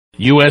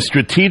U.S.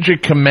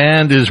 Strategic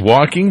Command is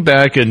walking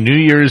back a New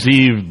Year's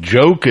Eve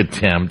joke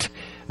attempt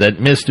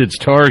that missed its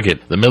target.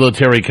 The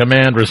military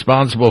command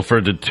responsible for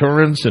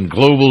deterrence and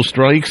global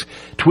strikes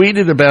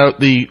tweeted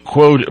about the,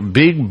 quote,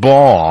 big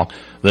ball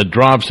that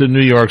drops in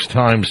New York's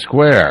Times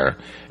Square,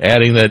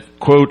 adding that,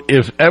 quote,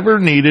 if ever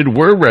needed,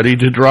 we're ready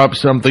to drop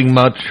something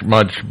much,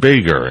 much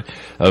bigger.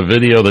 A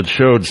video that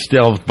showed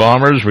stealth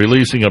bombers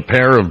releasing a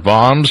pair of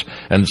bombs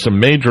and some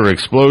major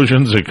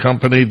explosions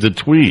accompanied the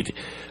tweet.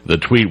 The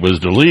tweet was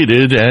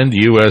deleted, and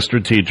U.S.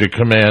 Strategic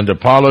Command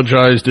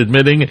apologized,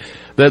 admitting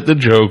that the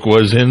joke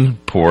was in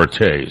poor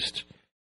taste.